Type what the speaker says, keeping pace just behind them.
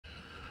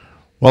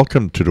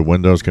Welcome to the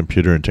Windows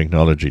Computer and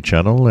Technology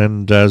channel,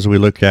 and as we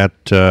look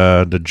at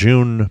the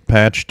June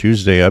Patch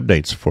Tuesday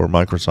updates for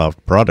Microsoft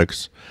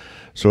products.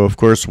 So of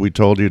course we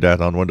told you that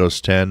on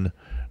Windows 10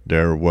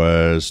 there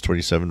was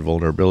 27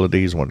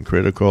 vulnerabilities, one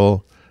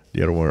critical,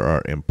 the other one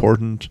are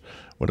important.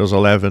 Windows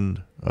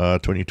 11,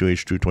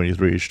 22H2,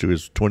 23H2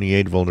 is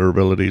 28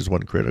 vulnerabilities,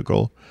 one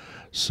critical.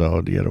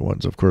 So the other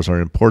ones of course are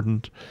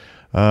important.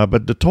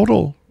 But the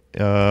total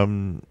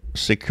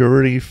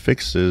security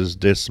fixes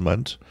this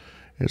month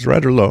is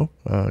rather low.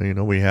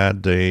 We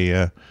had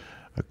a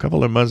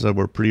couple of months that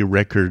were pretty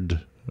record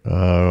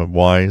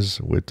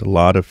wise with a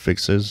lot of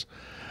fixes.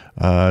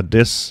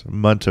 This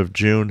month of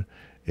June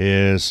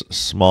is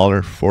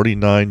smaller,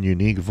 49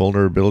 unique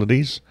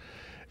vulnerabilities,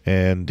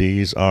 and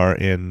these are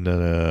in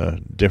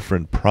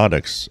different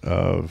products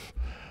of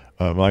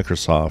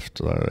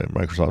Microsoft,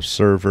 Microsoft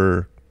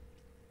Server,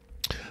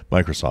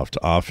 Microsoft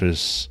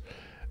Office,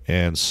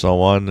 and so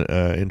on.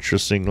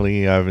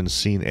 Interestingly, I haven't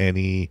seen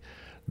any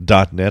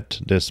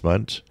 .NET this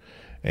month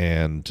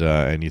and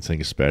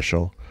anything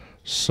special,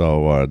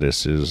 so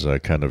this is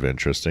kind of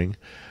interesting.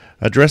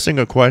 Addressing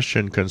a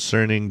question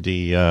concerning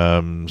the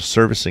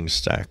servicing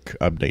stack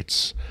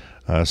updates.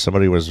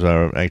 Somebody was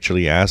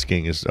actually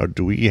asking,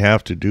 do we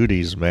have to do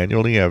these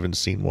manually? I haven't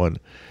seen one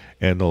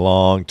in a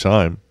long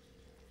time.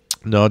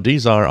 No,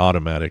 these are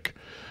automatic.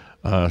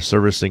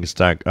 Servicing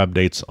stack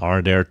updates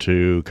are there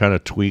to kind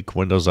of tweak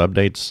Windows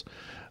updates.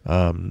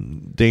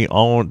 They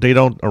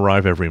don't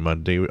arrive every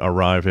month. They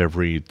arrive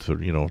every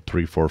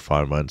 3, 4,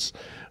 5 months.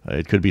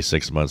 It could be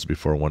 6 months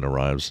before one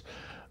arrives.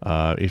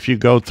 If you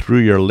go through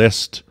your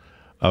list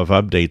of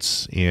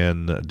updates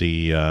in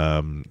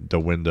the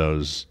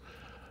Windows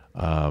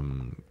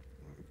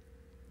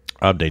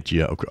update,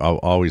 you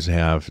always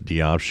have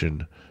the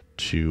option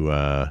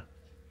to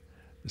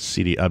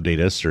see the update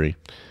history.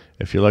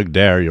 If you look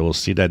there, you will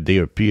see that they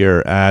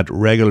appear at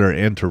regular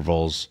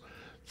intervals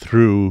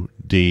through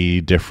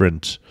the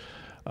different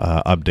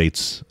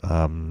updates,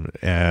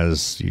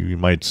 as you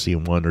might see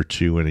 1 or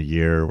 2 in a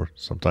year, or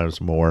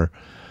sometimes more.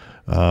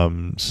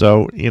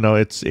 So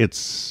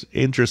it's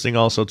interesting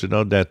also to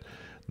note that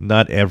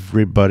not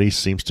everybody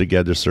seems to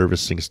get the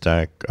servicing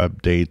stack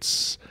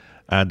updates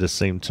at the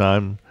same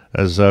time,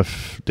 as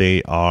if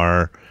they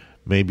are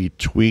maybe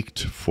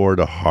tweaked for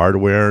the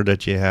hardware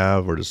that you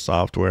have or the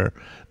software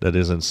that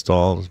is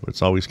installed.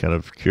 It's always kind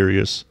of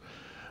curious.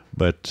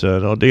 But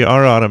no, they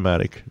are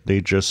automatic. They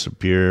just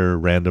appear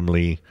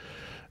randomly,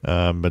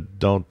 but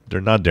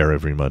they're not there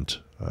every month.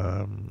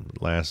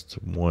 Last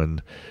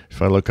one,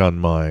 if I look on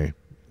my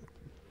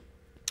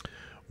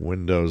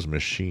Windows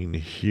machine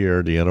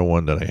here, the other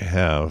one that I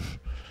have,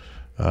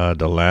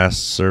 the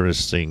last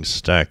servicing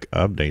stack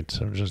update,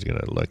 I'm just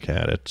gonna look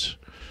at it,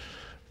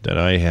 that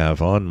I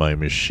have on my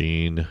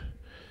machine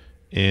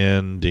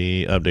in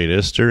the update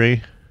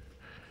history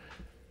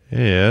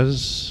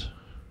is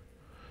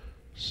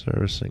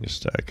servicing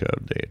stack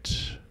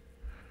update.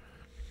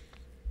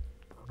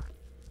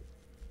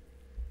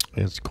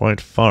 It's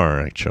quite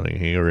far actually.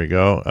 Here we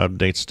go.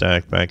 Update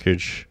stack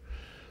package.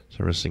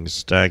 Servicing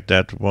stack.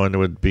 That one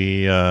would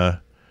be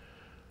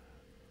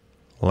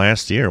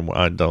last year.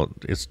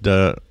 It's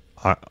the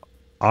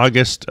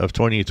August of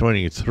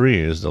 2023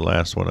 is the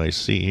last one I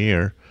see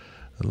here,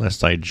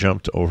 unless I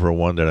jumped over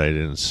one that I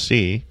didn't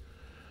see.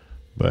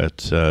 But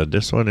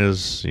this one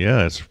is,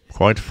 yeah, it's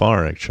quite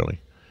far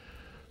actually.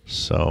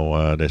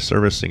 So the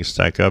servicing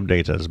stack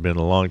update has been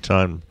a long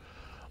time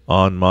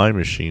on my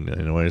machine,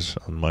 anyways,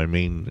 on my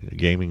main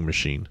gaming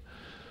machine.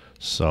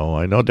 So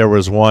I know there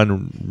was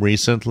one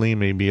recently,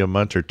 maybe a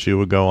month or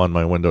 2 ago, on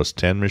my Windows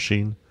 10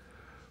 machine.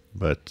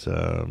 But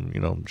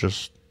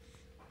just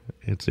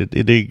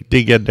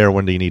they get there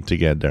when they need to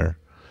get there.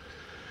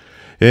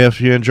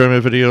 If you enjoy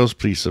my videos,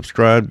 please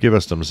subscribe, give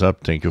us thumbs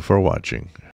up. Thank you for watching.